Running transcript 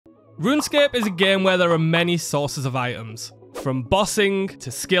RuneScape is a game where there are many sources of items, from bossing,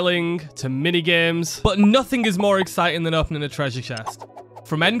 to skilling, to minigames, but nothing is more exciting than opening a treasure chest.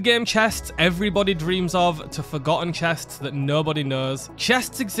 From endgame chests everybody dreams of, to forgotten chests that nobody knows,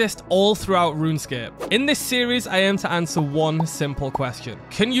 chests exist all throughout RuneScape. In this series, I aim to answer one simple question.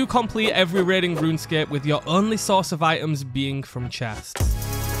 Can you complete every raid in RuneScape with your only source of items being from chests?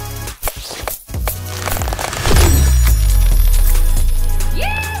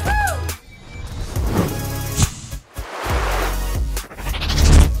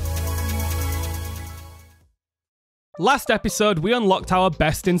 Last episode, we unlocked our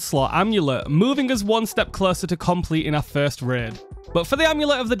best in slot amulet, moving us one step closer to completing our first raid. But for the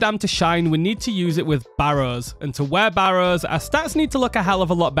amulet of the damned to shine, we need to use it with barrows, and to wear barrows, our stats need to look a hell of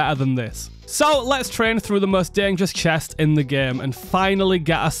a lot better than this. So let's train through the most dangerous chest in the game and finally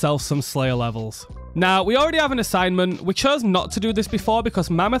get ourselves some Slayer levels. Now, we already have an assignment. We chose not to do this before because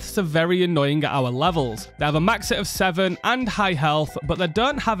mammoths are very annoying at our levels. They have a max hit of 7 and high health, but they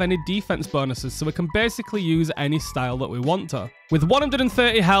don't have any defense bonuses, so we can basically use any style that we want to. With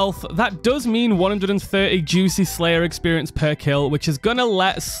 130 health, that does mean 130 juicy Slayer experience per kill, which is gonna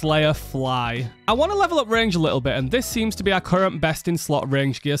let Slayer fly. I want to level up range a little bit, and this seems to be our current best in slot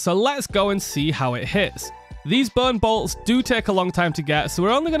range gear, so let's go and see how it hits. These burn bolts do take a long time to get, so we're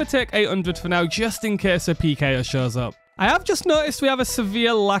only going to take 800 for now, just in case a PKer shows up. I have just noticed we have a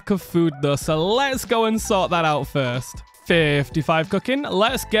severe lack of food though, so let's go and sort that out first. 55 cooking,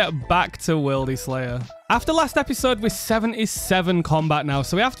 let's get back to Wildy Slayer. After last episode, we're 77 combat now,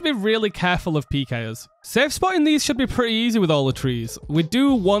 so we have to be really careful of PKers. Safe spotting these should be pretty easy with all the trees. We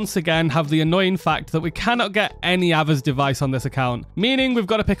do once again have the annoying fact that we cannot get any Ava's device on this account, meaning we've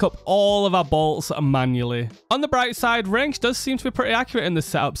got to pick up all of our bolts manually. On the bright side, range does seem to be pretty accurate in this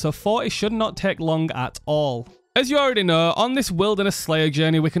setup, so 40 should not take long at all. As you already know, on this Wilderness Slayer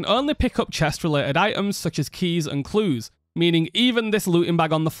journey, we can only pick up chest-related items such as keys and clues, meaning even this looting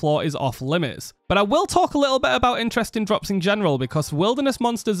bag on the floor is off limits. But I will talk a little bit about interesting drops in general because wilderness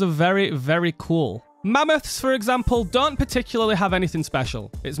monsters are very, very cool. Mammoths, for example, don't particularly have anything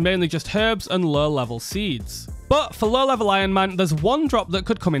special. It's mainly just herbs and low-level seeds. But for low-level Iron Man, there's one drop that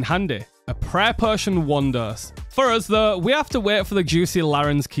could come in handy. A prayer potion 1 dose. For us though, we have to wait for the juicy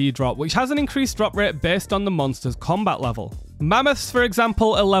Laren's key drop, which has an increased drop rate based on the monster's combat level. Mammoths, for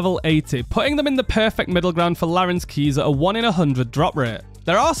example, are level 80, putting them in the perfect middle ground for Laren's keys at a 1 in 100 drop rate.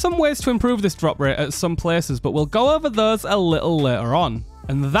 There are some ways to improve this drop rate at some places, but we'll go over those a little later on.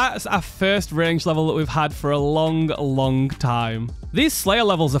 And that's our first range level that we've had for a long time. These Slayer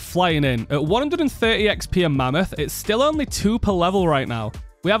levels are flying in. At 130 XP a mammoth, it's still only 2 per level right now.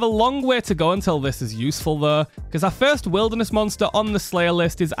 We have a long way to go until this is useful though, because our first wilderness monster on the Slayer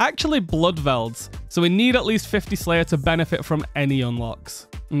list is actually Bloodvelds, so we need at least 50 Slayer to benefit from any unlocks.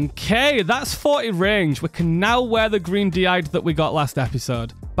 Okay, that's 40 range. We can now wear the green D-eyed that we got last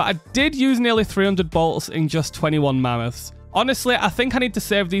episode, but I did use nearly 300 bolts in just 21 mammoths. Honestly, I think I need to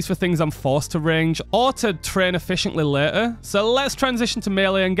save these for things I'm forced to range or to train efficiently later, so let's transition to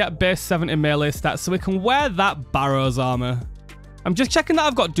melee and get base 70 melee stats so we can wear that barrows armor. I'm just checking that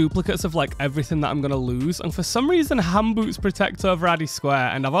I've got duplicates of like everything that I'm going to lose, and for some reason hand boots protect over Addy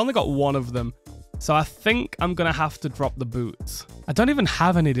Square and I've only got 1 of them, so I think I'm going to have to drop the boots. I don't even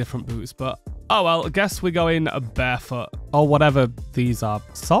have any different boots, but oh well, I guess we're going barefoot or whatever these are.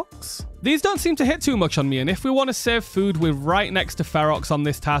 Socks? These don't seem to hit too much on me, and if we want to save food, we're right next to Ferox on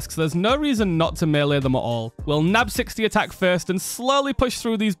this task, so there's no reason not to melee them at all. We'll nab 60 attack first and slowly push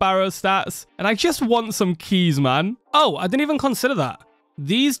through these barrows stats, and I just want some keys, man. Oh, I didn't even consider that.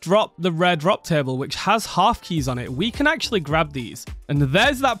 These drop the rare drop table, which has half keys on it. We can actually grab these. And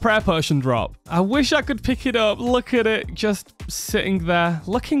there's that prayer potion drop. I wish I could pick it up. Look at it, just sitting there,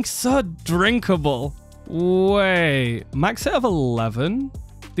 looking so drinkable. Wait, max hit of 11?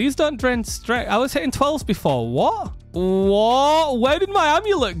 These don't drain straight. I was hitting 12s before. What? What? Where did my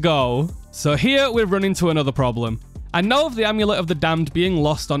amulet go? So here we run into another problem. I know of the Amulet of the Damned being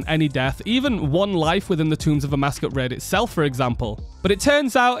lost on any death, even 1 life within the Tombs of a Mascot raid itself, for example. But it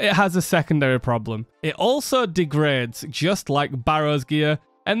turns out it has a secondary problem. It also degrades, just like Barrow's gear,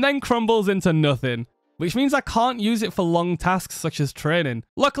 and then crumbles into nothing, which means I can't use it for long tasks such as training.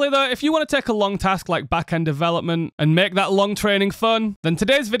 Luckily though, if you want to take a long task like back-end development and make that long training fun, then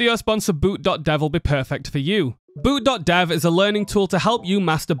today's video sponsor boot.dev will be perfect for you. Boot.dev is a learning tool to help you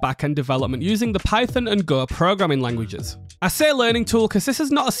master back-end development using the Python and Go programming languages. I say learning tool because this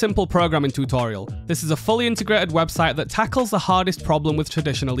is not a simple programming tutorial. This is a fully integrated website that tackles the hardest problem with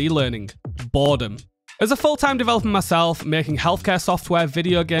traditional e-learning: boredom. As a full-time developer myself, making healthcare software,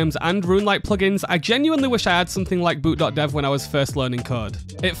 video games, and Rune-like plugins, I genuinely wish I had something like boot.dev when I was first learning code.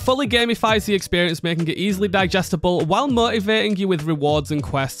 It fully gamifies the experience, making it easily digestible while motivating you with rewards and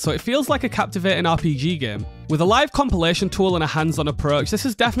quests, so it feels like a captivating RPG game. With a live compilation tool and a hands-on approach, this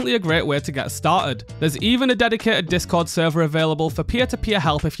is definitely a great way to get started. There's even a dedicated Discord server available for peer-to-peer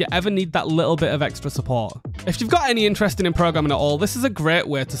help if you ever need that little bit of extra support. If you've got any interest in programming at all, this is a great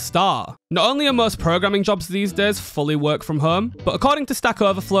way to start. Not only are most programming jobs these days fully work from home, but according to Stack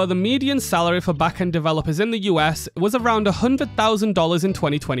Overflow, the median salary for back-end developers in the US was around $100,000 in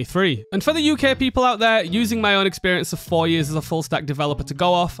 2023. And for the UK people out there, using my own experience of 4 years as a full-stack developer to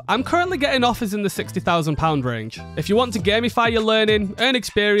go off, I'm currently getting offers in the £60,000 range. If you want to gamify your learning, earn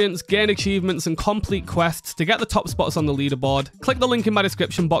experience, gain achievements, and complete quests to get the top spots on the leaderboard, click the link in my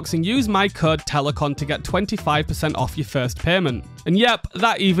description box and use my code Tellacon to get 25% off your first payment. And yep,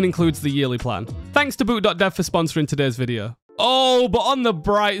 that even includes the yearly plan. Thanks to boot.dev for sponsoring today's video. Oh, but on the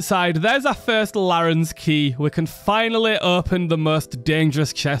bright side, there's our first Laren's key. We can finally open the most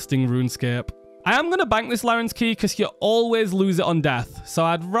dangerous chest in Runescape. I am going to bank this Laren's key because you always lose it on death, so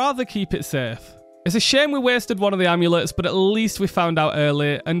I'd rather keep it safe. It's a shame we wasted one of the amulets, but at least we found out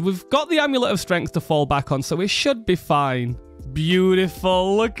early, and we've got the amulet of strength to fall back on, so we should be fine.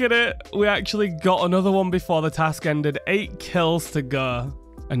 Beautiful, look at it. We actually got another one before the task ended. 8 kills to go.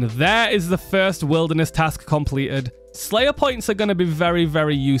 And there is the first wilderness task completed. Slayer points are going to be very,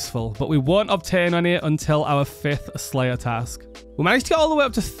 very useful, but we won't obtain any until our 5th Slayer task. We managed to get all the way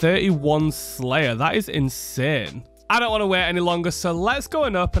up to 31 Slayer. That is insane. I don't want to wait any longer, so let's go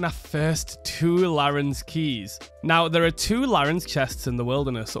and open our first 2 Laren's keys. Now, there are 2 Laren's chests in the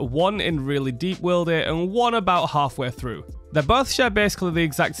wilderness, one in really deep wildy and one about halfway through. They both share basically the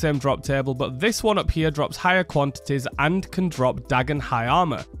exact same drop table, but this one up here drops higher quantities and can drop Dagon high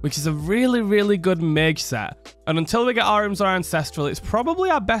armor, which is a really, really good mage set. And until we get Arims or Ancestral, it's probably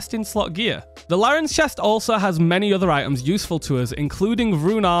our best in slot gear. The Laren's chest also has many other items useful to us, including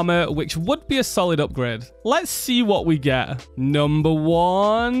rune armor, which would be a solid upgrade. Let's see what we get. Number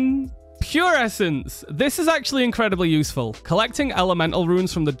 1... Pure Essence. This is actually incredibly useful. Collecting elemental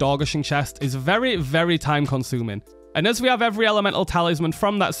runes from the Dorgushing chest is very, very time consuming. And as we have every elemental talisman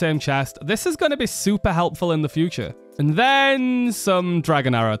from that same chest, this is going to be super helpful in the future. And then some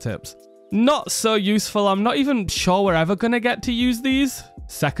Dragon Arrow tips. Not so useful. I'm not even sure we're ever going to get to use these.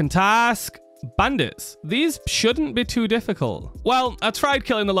 Second task. Bandits. These shouldn't be too difficult. Well, I tried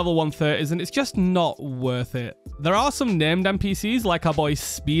killing the level 130s and it's just not worth it. There are some named NPCs like our boy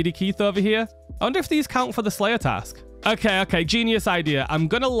Speedy Keith over here. I wonder if these count for the Slayer task. Okay, genius idea. I'm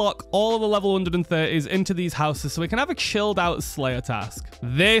gonna lock all of the level 130s into these houses so we can have a chilled out Slayer task.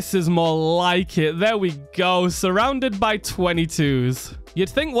 This is more like it. There we go, surrounded by 22s. You'd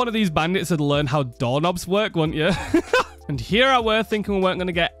think one of these bandits had learned how doorknobs work, wouldn't you? And here I were thinking we weren't going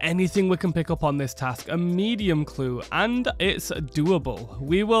to get anything we can pick up on this task, a medium clue, and it's doable.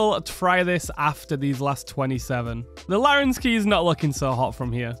 We will try this after these last 27. The Laren's key is not looking so hot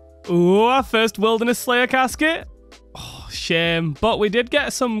from here. Ooh, our first Wilderness Slayer casket. Oh, shame, but we did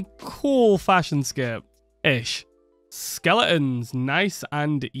get some cool fashion scape-ish. Skeletons, nice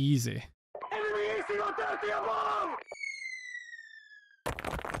and easy.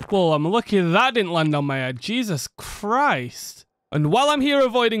 Well, I'm lucky that didn't land on my head. Jesus Christ. And while I'm here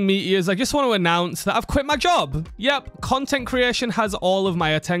avoiding meteors, I just want to announce that I've quit my job. Yep, content creation has all of my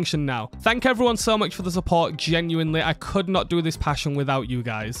attention now. Thank everyone so much for the support. Genuinely, I could not do this passion without you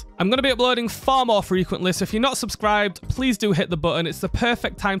guys. I'm going to be uploading far more frequently, so if you're not subscribed, please do hit the button. It's the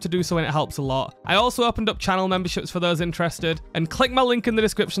perfect time to do so and it helps a lot. I also opened up channel memberships for those interested, and click my link in the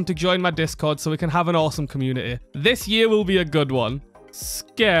description to join my Discord so we can have an awesome community. This year will be a good one.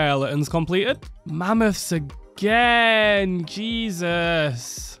 Skeletons completed. Mammoths again.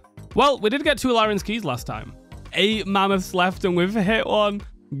 Jesus. Well, we did get 2 Laren's keys last time. 8 mammoths left and we've hit one.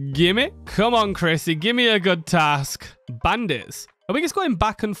 Gimme. Come on, Chrissy. Give me a good task. Bandits. Are we just going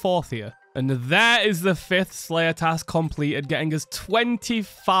back and forth here? And there is the 5th Slayer task completed, getting us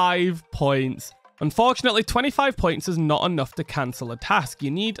 25 points. Unfortunately, 25 points is not enough to cancel a task.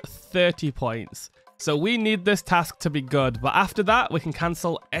 You need 30 points. So we need this task to be good, but after that, we can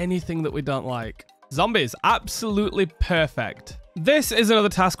cancel anything that we don't like. Zombies, absolutely perfect. This is another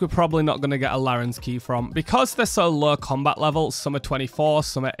task we're probably not going to get a Laren's key from. Because they're so low combat level, some are 24,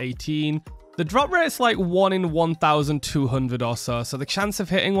 some are 18. The drop rate's like 1 in 1,200 or so the chance of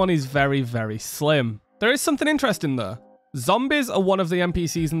hitting one is very, very slim. There is something interesting though. Zombies are one of the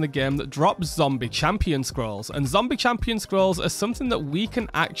NPCs in the game that drop zombie champion scrolls, and zombie champion scrolls are something that we can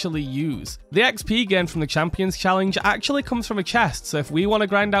actually use. The XP gained from the champions challenge actually comes from a chest, so if we want to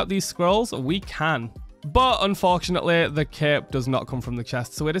grind out these scrolls, we can. But unfortunately, the cape does not come from the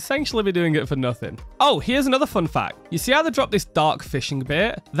chest, so we'd essentially be doing it for nothing. Oh, here's another fun fact. You see how they drop this dark fishing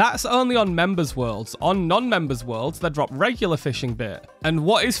bait? That's only on members worlds. On non-members worlds, they drop regular fishing bait. And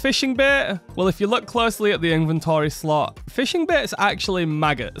what is fishing bait? Well, if you look closely at the inventory slot, fishing bait's actually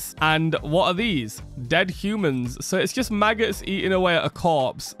maggots. And what are these? Dead humans. So it's just maggots eating away at a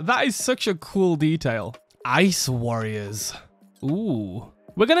corpse. That is such a cool detail. Ice warriors. Ooh.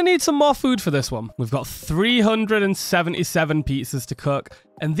 We're going to need some more food for this one. We've got 377 pizzas to cook,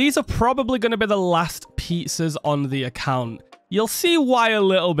 and these are probably going to be the last pizzas on the account. You'll see why a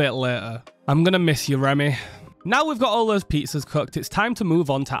little bit later. I'm going to miss you, Remy. Now we've got all those pizzas cooked, it's time to move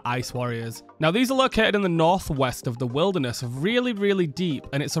on to Ice Warriors. Now these are located in the northwest of the wilderness, really, really deep,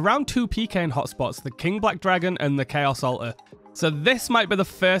 and it's around two PKing hotspots, the King Black Dragon and the Chaos Altar. So this might be the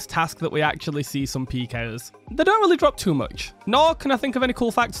first task that we actually see some PKers. They don't really drop too much, nor can I think of any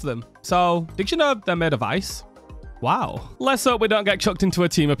cool facts for them. So, did you know they're made of ice? Wow. Let's hope we don't get chucked into a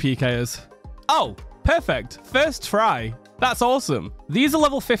team of PKers. Oh, perfect. First try. That's awesome. These are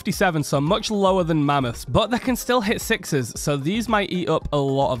level 57, so much lower than mammoths, but they can still hit 6s, so these might eat up a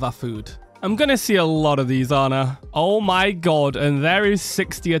lot of our food. I'm gonna see a lot of these, aren't I? Oh my god, and there is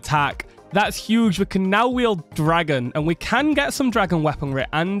 60 attack. That's huge. We can now wield dragon, and we can get some dragon weaponry,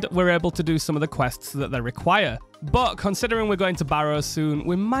 and we're able to do some of the quests that they require. But considering we're going to barrows soon,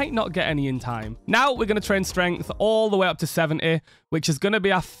 we might not get any in time. Now we're going to train strength all the way up to 70, which is going to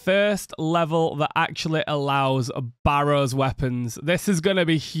be our first level that actually allows barrows weapons. This is going to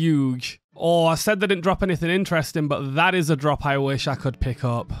be huge. Oh, I said they didn't drop anything interesting, but that is a drop I wish I could pick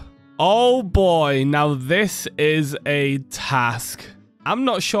up. Oh boy, now this is a task. I'm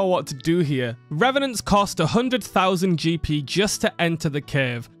not sure what to do here. Revenants cost 100,000 GP just to enter the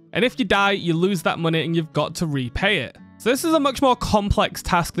cave, and if you die, you lose that money and you've got to repay it. So this is a much more complex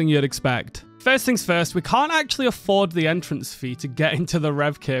task than you'd expect. First things first, we can't actually afford the entrance fee to get into the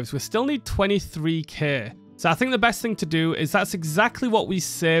Rev Caves. We still need 23k. So I think the best thing to do is that's exactly what we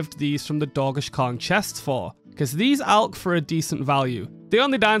saved these from the Dorgish Khan chests for, because these alch for a decent value. The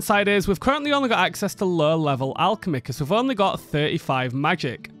only downside is we've currently only got access to low level alchemy because we've only got 35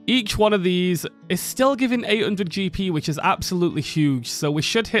 magic. Each one of these is still giving 800 GP, which is absolutely huge, so we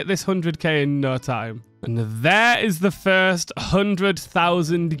should hit this 100k in no time. And there is the first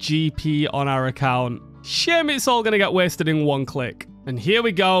 100,000 GP on our account. Shame it's all going to get wasted in one click. And here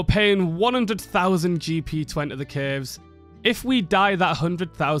we go, paying 100,000 GP to enter the caves. If we die, that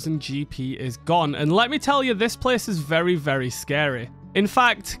 100,000 GP is gone. And let me tell you, this place is very, very scary. In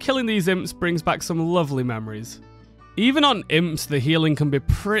fact, killing these imps brings back some lovely memories. Even on imps, the healing can be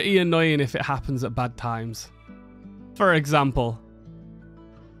pretty annoying if it happens at bad times. For example,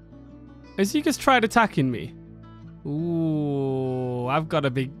 has he just tried attacking me? Ooh, I've got to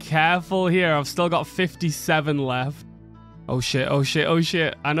be careful here. I've still got 57 left. Oh shit, oh shit, oh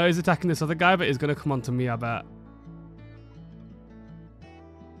shit. I know he's attacking this other guy, but he's going to come on to me, I bet.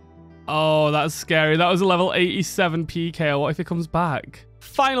 Oh, that's scary. That was a level 87 PK. What if he comes back?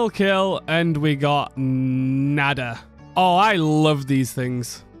 Final kill, and we got nada. Oh, I love these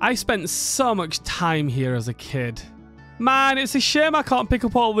things. I spent so much time here as a kid. Man, it's a shame I can't pick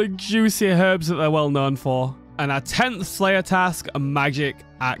up all the juicy herbs that they're well known for. And our 10th Slayer task, magic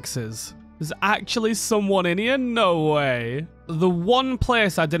axes. There's actually someone in here? No way. The one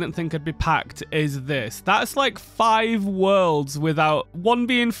place I didn't think would be packed is this. That's like 5 worlds without one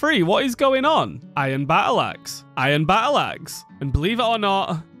being free. What is going on? Iron battle axe. Iron battle axe. And believe it or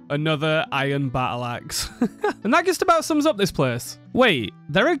not, another iron battle axe. And that just about sums up this place. Wait,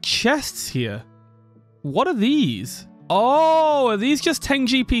 there are chests here. What are these? Oh, are these just 10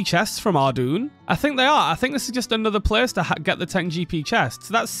 GP chests from Ardoon? I think they are. I think this is just another place to get the 10 GP chests.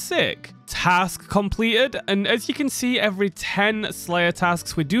 That's sick. Task completed. And as you can see, every 10 Slayer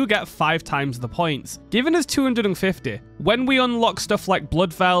tasks, we do get 5 times the points, giving us 250. When we unlock stuff like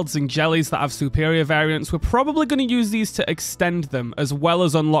blood velds and jellies that have superior variants, we're probably going to use these to extend them, as well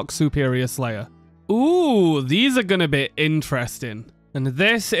as unlock superior Slayer. Ooh, these are going to be interesting. And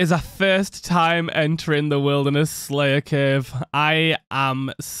this is our first time entering the Wilderness Slayer Cave. I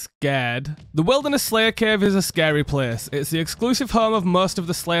am scared. The Wilderness Slayer Cave is a scary place. It's the exclusive home of most of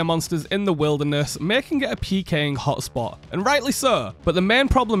the Slayer monsters in the wilderness, making it a PKing hotspot. And rightly so. But the main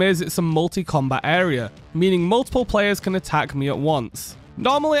problem is it's a multi-combat area, meaning multiple players can attack me at once.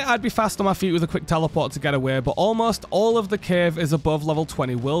 Normally, I'd be fast on my feet with a quick teleport to get away, but almost all of the cave is above level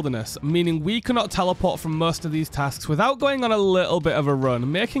 20 wilderness, meaning we cannot teleport from most of these tasks without going on a little bit of a run,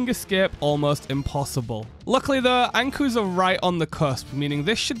 making escape almost impossible. Luckily though, Ankus are right on the cusp, meaning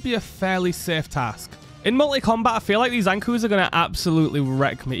this should be a fairly safe task. In multi-combat, I feel like these Ankus are going to absolutely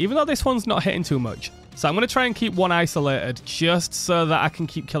wreck me, even though this one's not hitting too much. So I'm going to try and keep one isolated just so that I can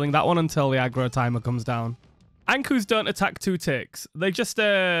keep killing that one until the aggro timer comes down. Ankus don't attack 2 ticks. They just,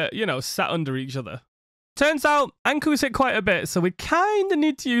 you know, sat under each other. Turns out, Ankus hit quite a bit, so we kind of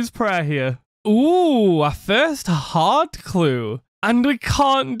need to use prayer here. Ooh, our first hard clue. And we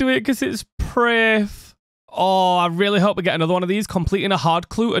can't do it because it's Prif. Oh, I really hope we get another one of these. Completing a hard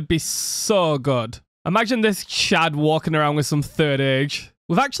clue would be so good. Imagine this Chad walking around with some 3rd age.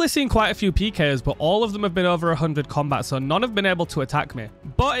 We've actually seen quite a few PKs, but all of them have been over 100 combat, so none have been able to attack me.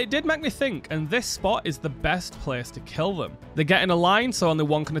 But it did make me think, and this spot is the best place to kill them. They get in a line, so only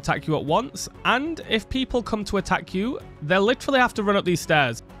one can attack you at once, and if people come to attack you, they'll literally have to run up these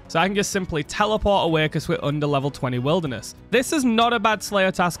stairs. So I can just simply teleport away because we're under level 20 wilderness. This is not a bad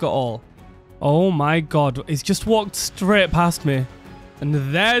Slayer task at all. Oh my god, he's just walked straight past me. And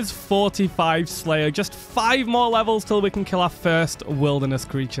there's 45 Slayer. Just 5 more levels till we can kill our first wilderness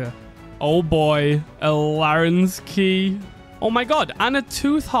creature. Oh boy, a Laren's Key. Oh my god, and a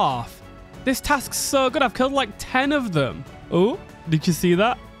Tooth Half. This task's so good. I've killed like 10 of them. Oh, did you see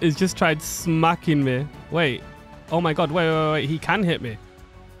that? He's just tried smacking me. Wait. Oh my god, wait. He can hit me.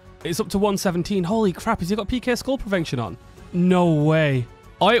 It's up to 117. Holy crap, has he got PK skull prevention on? No way.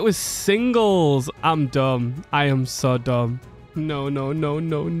 Oh, it was singles. I'm dumb. I am so dumb. No.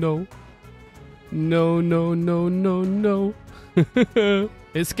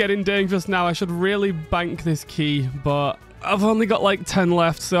 It's getting dangerous now. I should really bank this key, but I've only got like 10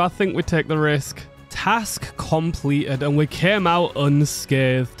 left, so I think we take the risk. Task completed, and we came out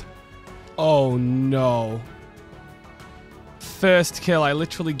unscathed. Oh no. First kill. I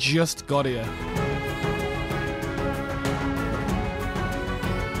literally just got here.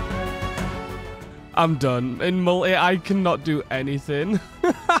 I'm done. In multi, I cannot do anything.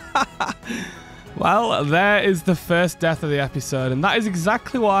 Well, there is the first death of the episode, and that is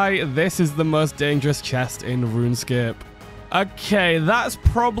exactly why this is the most dangerous chest in RuneScape. Okay, that's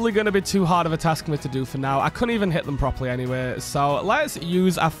probably going to be too hard of a task for me to do for now. I couldn't even hit them properly anyway, so let's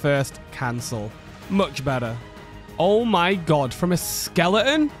use our first cancel. Much better. Oh my god, from a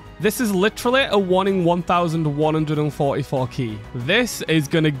skeleton? This is literally a 1 in 1,144 key. This is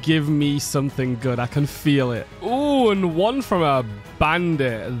going to give me something good. I can feel it. Ooh, and 1 from a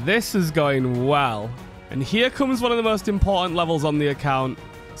bandit. This is going well. And here comes one of the most important levels on the account.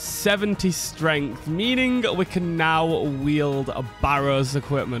 70 strength, meaning we can now wield a barrows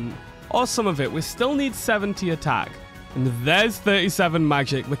equipment. Or some of it. We still need 70 attack. And there's 37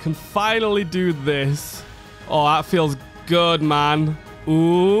 magic. We can finally do this. Oh, that feels good, man.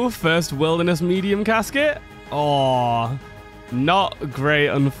 Ooh, first wilderness medium casket. Oh, not great,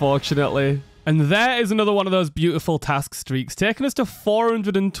 unfortunately. And there is another one of those beautiful task streaks, taking us to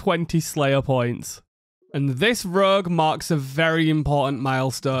 420 Slayer points. And this rogue marks a very important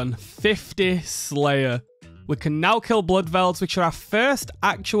milestone, 50 Slayer. We can now kill Bloodvelds, which are our first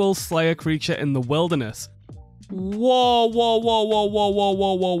actual Slayer creature in the wilderness. Whoa,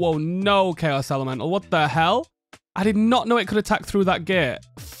 no Chaos Elemental, what the hell? I did not know it could attack through that gate.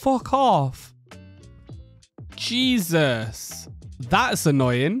 Fuck off. Jesus. That's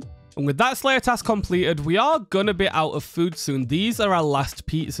annoying. And with that Slayer task completed, we are going to be out of food soon. These are our last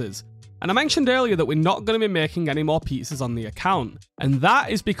pizzas. And I mentioned earlier that we're not going to be making any more pizzas on the account. And that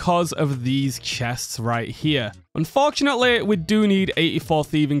is because of these chests right here. Unfortunately, we do need 84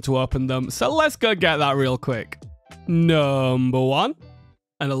 thieving to open them. So let's go get that real quick. Number 1.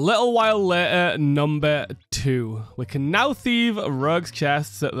 And a little while later, number 2. We can now thieve rogues'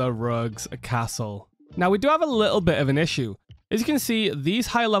 chests at the rogues' castle. Now, we do have a little bit of an issue. As you can see, these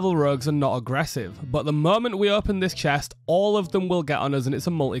high-level rogues are not aggressive, but the moment we open this chest, all of them will get on us and it's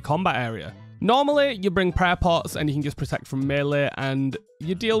a multi-combat area. Normally, you bring prayer pots and you can just protect from melee and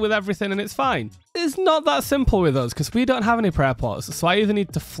you deal with everything and it's fine. It's not that simple with us because we don't have any prayer pots, so I either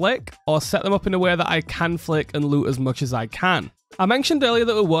need to flick or set them up in a way that I can flick and loot as much as I can. I mentioned earlier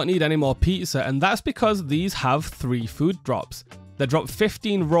that we won't need any more pizza, and that's because these have 3 food drops. They drop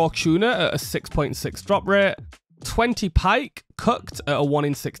 15 raw tuna at a 6.6 drop rate, 20 pike cooked at a 1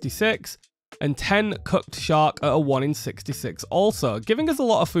 in 66, and 10 cooked shark at a 1 in 66 also, giving us a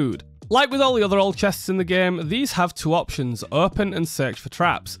lot of food. Like with all the other old chests in the game, these have 2 options, open and search for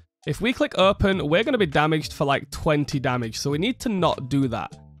traps. If we click open, we're going to be damaged for like 20 damage, so we need to not do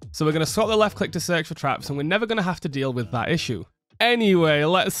that. So we're going to swap the left click to search for traps, and we're never going to have to deal with that issue. Anyway,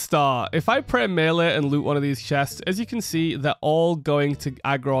 let's start. If I pray melee and loot one of these chests, as you can see, they're all going to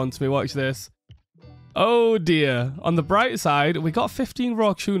aggro onto me. Watch this. Oh dear. On the bright side, we got 15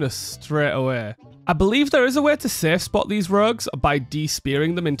 raw tuna straight away. I believe there is a way to safe spot these rogues by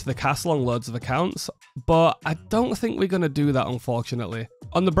de-spearing them into the castle on loads of accounts, but I don't think we're going to do that, unfortunately.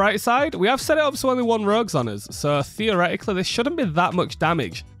 On the bright side, we have set it up so only one rogue's on us, so theoretically this shouldn't be that much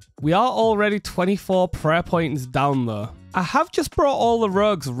damage. We are already 24 prayer points down though. I have just brought all the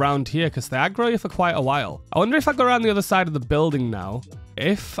rogues around here because they aggro you for quite a while. I wonder if I go around the other side of the building now,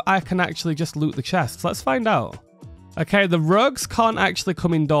 if I can actually just loot the chests. Let's find out. Okay, the rogues can't actually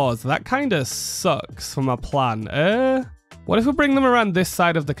come indoors. That kind of sucks for my plan. What if we bring them around this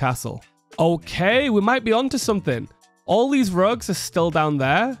side of the castle? Okay, we might be onto something. All these rogues are still down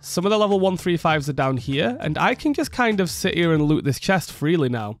there. Some of the level 135s are down here, and I can just kind of sit here and loot this chest freely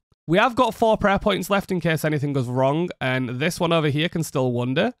now. We have got 4 prayer points left in case anything goes wrong, and this one over here can still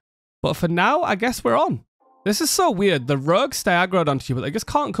wander. But for now, I guess we're on. This is so weird. The rogues stay aggroed onto you, but they just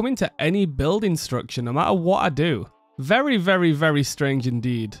can't come into any building structure no matter what I do. Very, very, very strange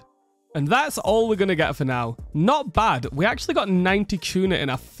indeed. And that's all we're going to get for now. Not bad. We actually got 90 tuna in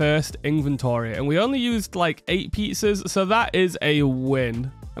our first inventory, and we only used like 8 pizzas, so that is a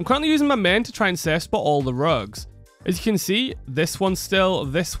win. I'm currently using my main to try and safe spot all the rogues. As you can see, this one's still,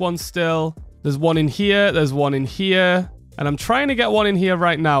 there's one in here, there's one in here, and I'm trying to get one in here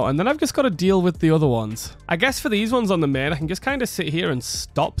right now, and then I've just got to deal with the other ones. I guess for these ones on the main, I can just kind of sit here and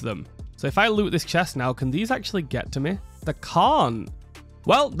stop them. So if I loot this chest now, can these actually get to me? They can't.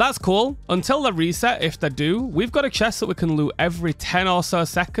 Well, that's cool. Until they reset, if they do, we've got a chest that we can loot every 10 or so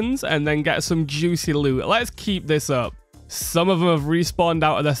seconds and then get some juicy loot. Let's keep this up. Some of them have respawned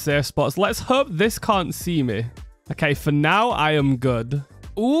out of their safe spots. Let's hope this can't see me. Okay, for now, I am good.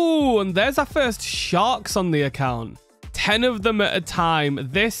 Ooh, and there's our first sharks on the account. 10 of them at a time.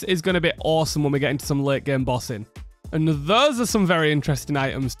 This is going to be awesome when we get into some late game bossing. And those are some very interesting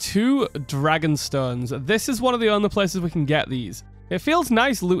items. 2 dragon stones. This is one of the only places we can get these. It feels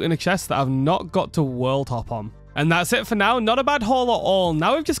nice looting a chest that I've not got to world hop on. And that's it for now. Not a bad haul at all.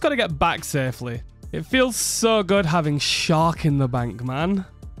 Now we've just got to get back safely. It feels so good having shark in the bank, man.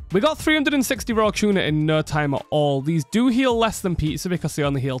 We got 360 raw tuna in no time at all. These do heal less than pizza because they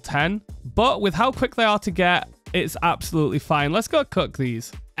only heal 10. But with how quick they are to get, it's absolutely fine. Let's go cook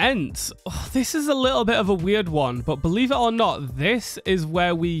these. Ents. Oh, this is a little bit of a weird one, but believe it or not, this is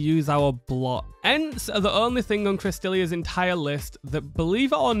where we use our blot. Ents are the only thing on Crystalia's entire list that,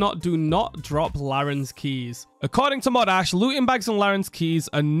 believe it or not, do not drop Laren's keys. According to Modash, looting bags and Laren's keys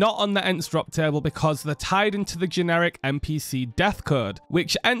are not on the Ents drop table because they're tied into the generic NPC death code,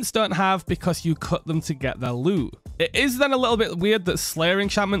 which Ents don't have because you cut them to get their loot. It is then a little bit weird that Slayer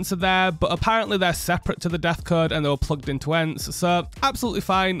enchantments are there, but apparently they're separate to the death code and they were plugged into Ents, so absolutely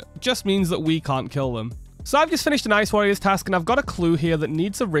fine, just means that we can't kill them. So I've just finished an Ice Warriors task and I've got a clue here that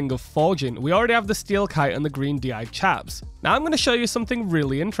needs a ring of forging. We already have the steel kite and the green DI chaps. Now I'm going to show you something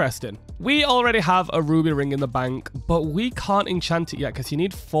really interesting. We already have a ruby ring in the bank, but we can't enchant it yet because you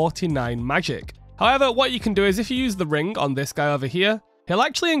need 49 magic. However, what you can do is if you use the ring on this guy over here, he'll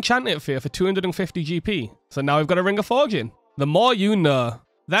actually enchant it for you for 250 GP. So now we've got a ring of forging. The more you know.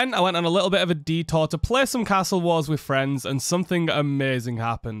 Then I went on a little bit of a detour to play some Castle Wars with friends and something amazing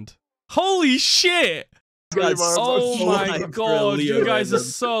happened. Holy shit! Oh my god, you guys are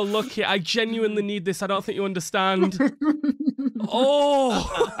so lucky. I genuinely need this. I don't think you understand.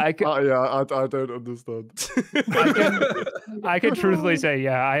 Oh! I don't understand. I can truthfully say,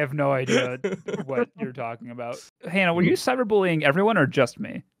 yeah, I have no idea what you're talking about. Hannah, were you cyberbullying everyone or just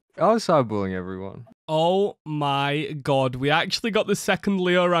me? I was cyberbullying everyone. Oh my god, we actually got the second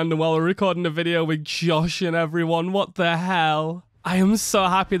Leo random while we're recording a video with Josh and everyone. What the hell? I am so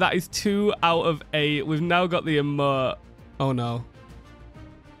happy that is 2 out of 8. We've now got the emote. Oh no.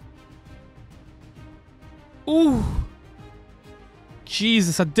 Ooh.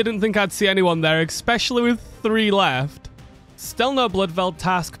 Jesus, I didn't think I'd see anyone there, especially with 3 left. Still no Bloodveld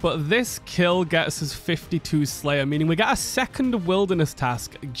task, but this kill gets us 52 Slayer, meaning we get a second Wilderness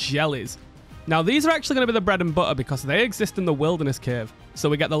task, Jellies. Now, these are actually going to be the bread and butter because they exist in the Wilderness Cave. So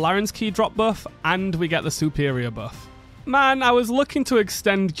we get the Laren's Key drop buff, and we get the Superior buff. Man, I was looking to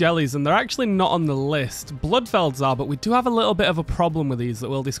extend Jellies, and they're actually not on the list. Bloodvelds are, but we do have a little bit of a problem with these that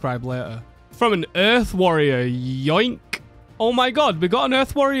we'll describe later. From an Earth Warrior, yoink. Oh my god, we got an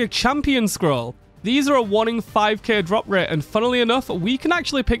Earth Warrior Champion Scroll. These are a 1 in 5k drop rate, and funnily enough, we can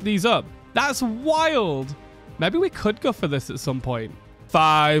actually pick these up. That's wild. Maybe we could go for this at some point.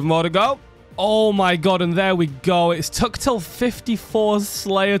 5 more to go. Oh my god, and there we go. It's took till 54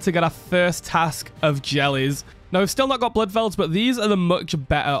 Slayer to get our first task of Jellies. Now, we've still not got Bloodvelds, but these are the much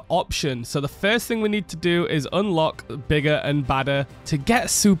better option. So the first thing we need to do is unlock bigger and badder to get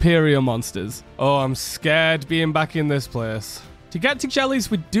superior monsters. Oh, I'm scared being back in this place. To get to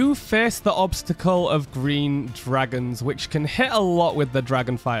jellies, we do face the obstacle of green dragons, which can hit a lot with the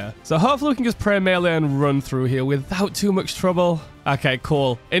dragon fire. So hopefully we can just pray melee and run through here without too much trouble. Okay,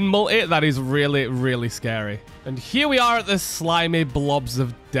 cool. In multi, that is really, really scary. And here we are at the slimy blobs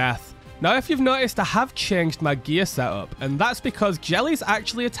of death. Now, if you've noticed, I have changed my gear setup, and that's because jellies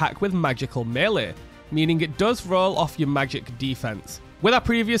actually attack with magical melee, meaning it does roll off your magic defense. With our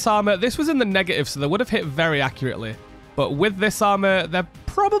previous armor, this was in the negative, so they would have hit very accurately. But with this armor, they're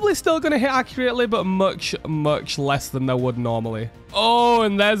probably still going to hit accurately, but much, much less than they would normally. Oh,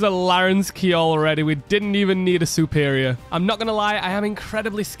 and there's a Laren's key already. We didn't even need a superior. I'm not going to lie, I am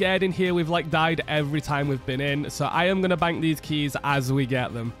incredibly scared in here. We've like died every time we've been in, so I am going to bank these keys as we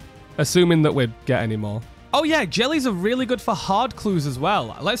get them, assuming that we'd get any more. Oh yeah, jellies are really good for hard clues as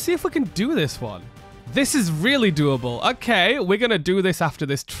well. Let's see if we can do this one. This is really doable. Okay, we're going to do this after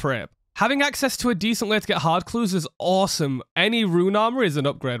this trip. Having access to a decent way to get hard clues is awesome. Any rune armor is an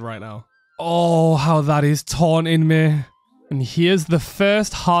upgrade right now. Oh, how that is taunting me. And here's the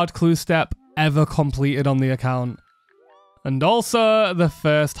first hard clue step ever completed on the account. And also the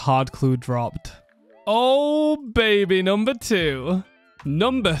first hard clue dropped. Oh, baby, number 2.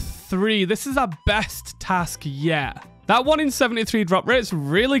 Number 3. This is our best task yet. That 1 in 73 drop rate's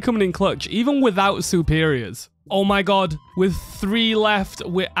really coming in clutch, even without superiors. Oh my god, with 3 left,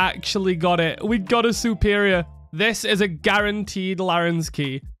 we actually got it. We got a superior. This is a guaranteed Laren's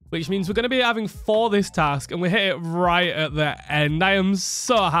key, which means we're going to be having 4 this task, and we hit it right at the end. I am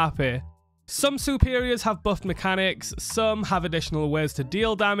so happy. Some superiors have buffed mechanics, some have additional ways to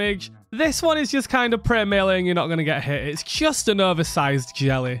deal damage. This one is just kind of pray melee and you're not going to get hit. It's just an oversized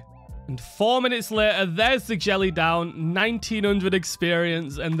jelly. And 4 minutes later, there's the jelly down, 1900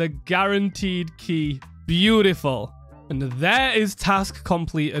 experience, and the guaranteed key. Beautiful. And there is task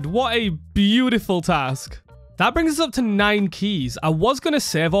completed. What a beautiful task. That brings us up to 9 keys. I was going to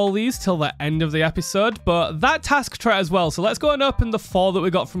save all these till the end of the episode, but that task trait as well. So let's go and open the 4 that we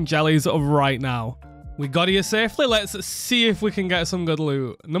got from jellies right now. We got here safely. Let's see if we can get some good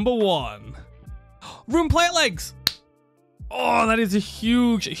loot. Number 1. Rune plate legs. Oh, that is a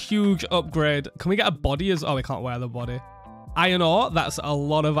huge, huge upgrade. Can we get a body as... Oh, we can't wear the body. Iron ore. That's a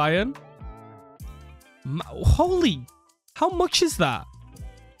lot of iron. Holy, how much is that?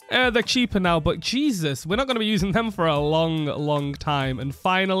 They're cheaper now, but Jesus, we're not going to be using them for a long, long time. And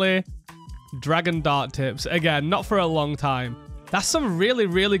finally, dragon dart tips. Again, not for a long time. That's some really,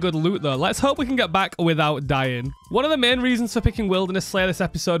 really good loot though. Let's hope we can get back without dying. One of the main reasons for picking Wilderness Slayer this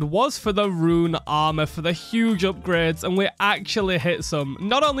episode was for the rune armor, for the huge upgrades, and we actually hit some.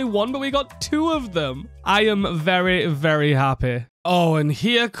 Not only 1, but we got 2 of them. I am very, very happy. Oh, and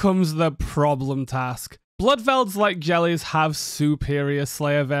here comes the problem task. Bloodvelds like jellies have superior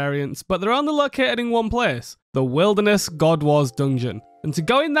Slayer variants, but they're only located in one place, the Wilderness God Wars dungeon. And to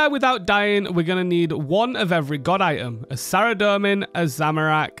go in there without dying, we're going to need 1 of every god item, a Saradomin, a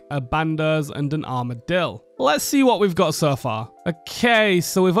Zamorak, a Bandos, and an Armadillo. Let's see what we've got so far. Okay,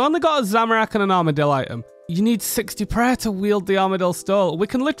 so we've only got a Zamorak and an Armadillo item. You need 60 prayer to wield the Armadillo stole. We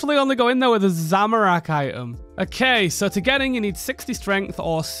can literally only go in there with a Zamorak item. Okay, so to get in, you need 60 strength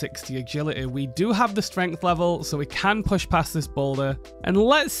or 60 agility. We do have the strength level, so we can push past this boulder. And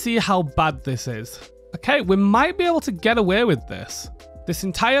let's see how bad this is. Okay, we might be able to get away with this. This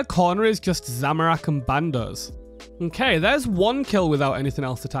entire corner is just Zamorak and Bandos. Okay, there's 1 kill without anything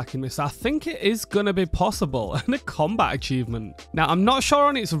else attacking me, so I think it is going to be possible. And a combat achievement. Now, I'm not sure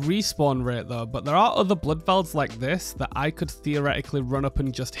on its respawn rate though, but there are other Bloodvelds like this that I could theoretically run up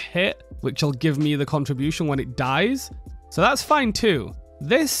and just hit, which will give me the contribution when it dies. So that's fine too.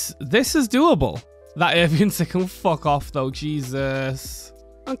 This is doable. That avian can fuck off though, Jesus.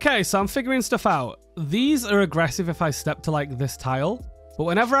 Okay, so I'm figuring stuff out. These are aggressive if I step to like this tile. But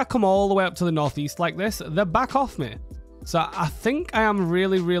whenever I come all the way up to the northeast like this, they're back off me. So I think I am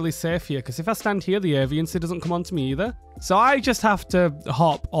really, really safe here, because if I stand here, the aviancy doesn't come onto me either. So I just have to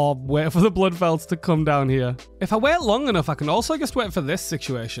hop or wait for the Bloodvelds to come down here. If I wait long enough, I can also just wait for this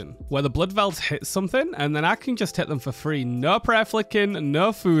situation, where the Bloodvelds hit something, and then I can just hit them for free. No prayer flicking,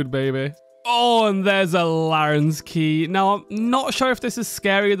 no food, baby. Oh, and there's a Laren's key. Now, I'm not sure if this is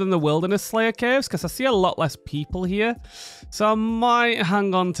scarier than the Wilderness Slayer caves, because I see a lot less people here. So I might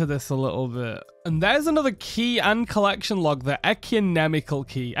hang on to this a little bit. And there's another key and collection log, the ecumenical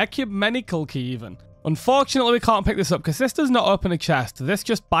key even. Unfortunately, we can't pick this up because this does not open a chest. This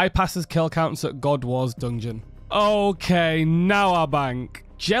just bypasses kill counts at God Wars dungeon. Okay, now our bank.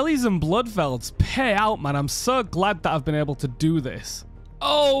 Jellies and Bloodvelds pay out, man. I'm so glad that I've been able to do this.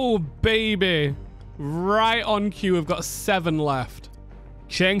 Oh, baby. Right on cue, we've got 7 left.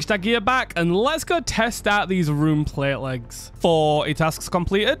 Changed our gear back, and let's go test out these rune plate legs. 40 tasks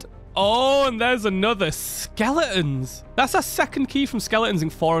completed. Oh, and there's another skeletons. That's our second key from skeletons in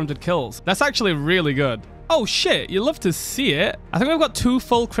 400 kills. That's actually really good. Oh shit, you love to see it. I think we've got 2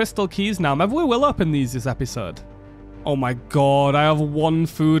 full crystal keys now. Maybe we will open these this episode. Oh my god, I have 1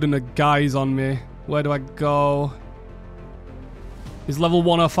 food and a guy's on me. Where do I go? He's level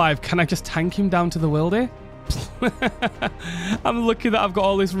 105. Can I just tank him down to the wildy? I'm lucky that I've got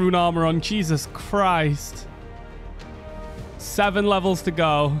all this rune armor on. Jesus Christ. 7 levels to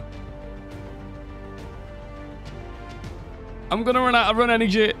go. I'm gonna run out of run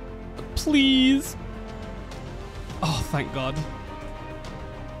energy. Please. Oh, thank God.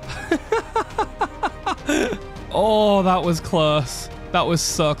 Oh, that was close. That was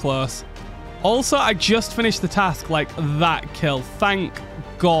so close. Also, I just finished the task like that kill. Thank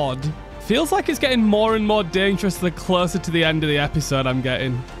God. Feels like it's getting more and more dangerous the closer to the end of the episode I'm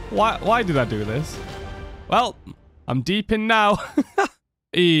getting. Why did I do this? Well, I'm deep in now.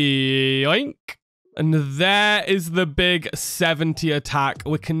 Yoink. And there is the big 70 attack.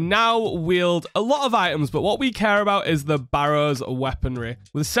 We can now wield a lot of items, but what we care about is the barrows weaponry.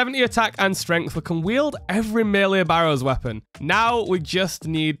 With 70 attack and strength, we can wield every melee barrows weapon. Now we just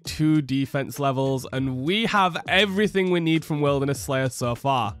need 2 defense levels, and we have everything we need from Wilderness Slayer so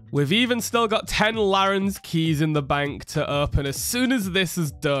far. We've even still got 10 Laren's keys in the bank to open as soon as this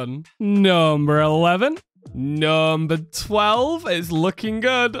is done. Number 11. Number 12 is looking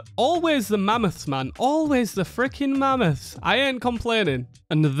good. Always the mammoths, man. Always the freaking mammoths. I ain't complaining.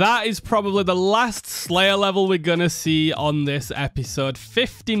 And that is probably the last Slayer level we're gonna see on this episode.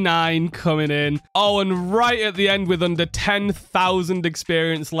 59 coming in. Oh, and right at the end with under 10,000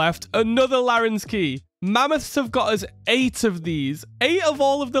 experience left, another Laren's key. Mammoths have got us 8 of these. 8 of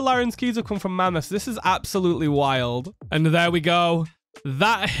all of the Laren's keys have come from mammoths. This is absolutely wild. And there we go.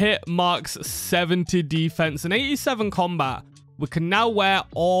 That hit marks 70 defense and 87 combat. We can now wear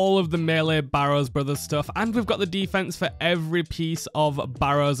all of the melee Barrows Brothers stuff, and we've got the defense for every piece of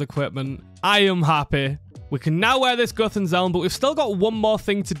Barrows equipment. I am happy. We can now wear this Guthan's Elm, but we've still got one more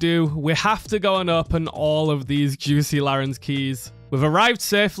thing to do. We have to go and open all of these juicy Laren's keys. We've arrived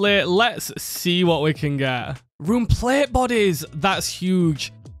safely. Let's see what we can get. Rune plate bodies. That's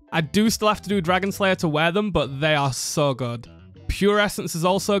huge. I do still have to do Dragon Slayer to wear them, but they are so good. Pure Essence is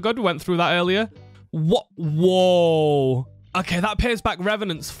also good. We went through that earlier. What? Whoa. Okay, that pays back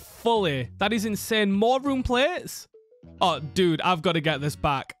Revenants fully. That is insane. More rune plates? Oh, dude, I've got to get this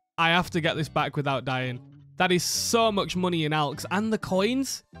back. I have to get this back without dying. That is so much money in Alks. And the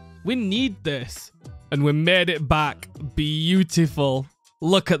coins? We need this. And we made it back. Beautiful.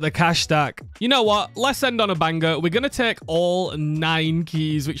 Look at the cash stack. You know what? Let's end on a banger. We're going to take all 9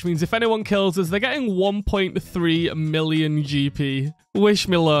 keys, which means if anyone kills us, they're getting 1.3 million GP. Wish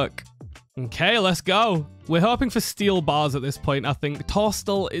me luck. Okay, let's go. We're hoping for steel bars at this point, I think.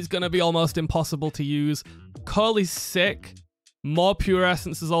 Torstal is going to be almost impossible to use. Curly's sick. More Pure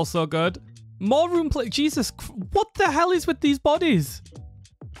Essence is also good. More rune plate. Jesus, what the hell is with these bodies?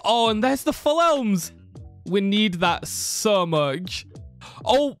 Oh, and there's the full elms. We need that so much.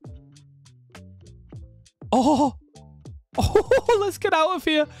 Oh. Oh. Oh, let's get out of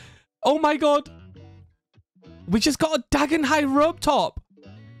here. Oh my god. We just got a Dagon High robe top.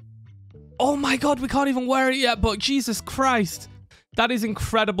 Oh my god, we can't even wear it yet, but Jesus Christ. That is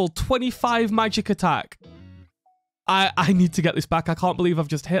incredible. 25 magic attack. I need to get this back. I can't believe I've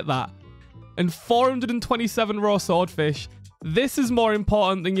just hit that. And 427 raw swordfish. This is more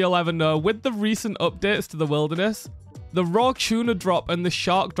important than you'll ever know. With the recent updates to the wilderness, the raw tuna drop and the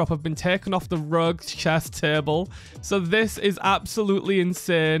shark drop have been taken off the rogue's chest table. So this is absolutely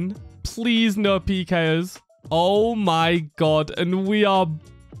insane. Please no PKs. Oh my god. And we are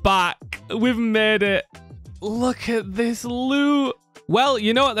back. We've made it. Look at this loot. Well,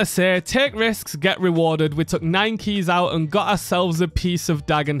 you know what they say. Take risks, get rewarded. We took 9 keys out and got ourselves a piece of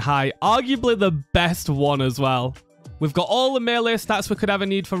Dagon High. Arguably the best one as well. We've got all the melee stats we could ever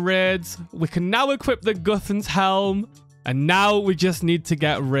need for raids. We can now equip the Guthan's Helm. And now we just need to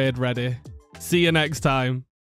get raid ready. See you next time.